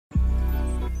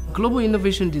Global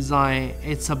innovation design,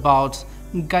 it's about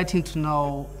getting to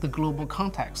know the global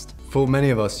context. For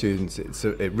many of our students,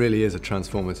 it really is a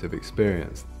transformative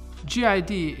experience.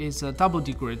 GID is a double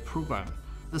degree program.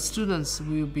 The students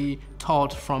will be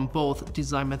taught from both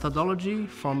design methodology,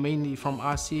 mainly from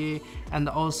RCA, and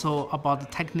also about the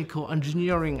technical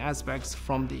engineering aspects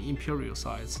from the Imperial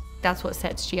side. That's what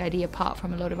sets GID apart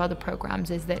from a lot of other programs,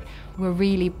 is that we're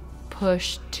really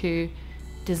pushed to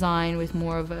design with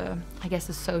more of a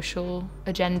social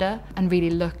agenda and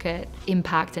really look at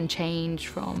impact and change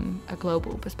from a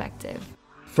global perspective.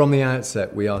 From the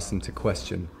outset, we ask them to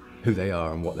question who they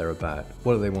are and what they're about.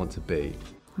 What do they want to be?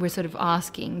 We're sort of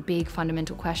asking big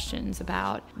fundamental questions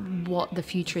about what the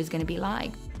future is going to be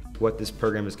like. What this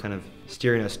program is kind of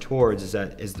steering us towards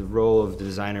is the role of the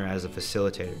designer as a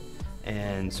facilitator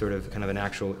and sort of kind of an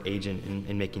actual agent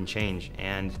in making change.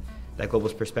 And that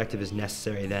globalist perspective is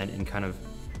necessary then in kind of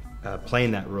playing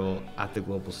that role at the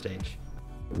global stage.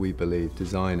 We believe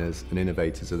designers and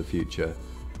innovators of the future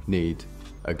need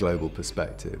a global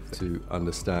perspective to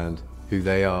understand who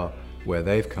they are, where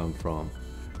they've come from,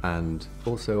 and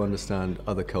also understand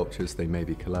other cultures they may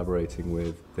be collaborating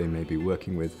with, they may be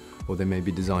working with, or they may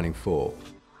be designing for.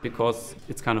 Because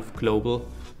it's kind of global,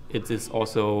 it is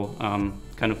also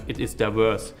it is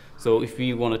diverse. So if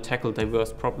we want to tackle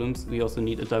diverse problems, we also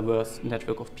need a diverse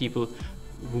network of people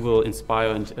who will inspire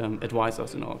and advise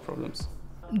us in our problems.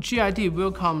 GID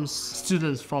welcomes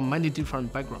students from many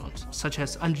different backgrounds, such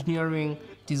as engineering,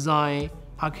 design,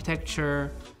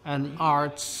 architecture, and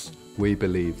arts. We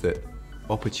believe that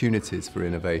opportunities for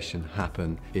innovation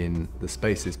happen in the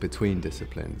spaces between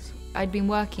disciplines. I'd been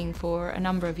working for a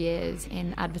number of years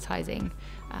in advertising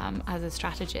as a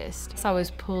strategist. So I was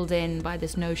pulled in by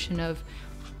this notion of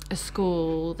a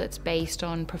school that's based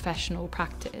on professional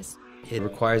practice. It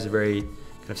requires a very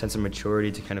kind of sense of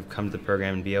maturity to kind of come to the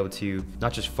program and be able to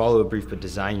not just follow a brief, but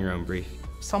design your own brief.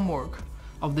 Some work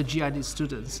of the GID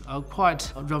students are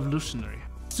quite revolutionary.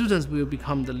 Students will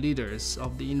become the leaders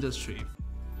of the industry.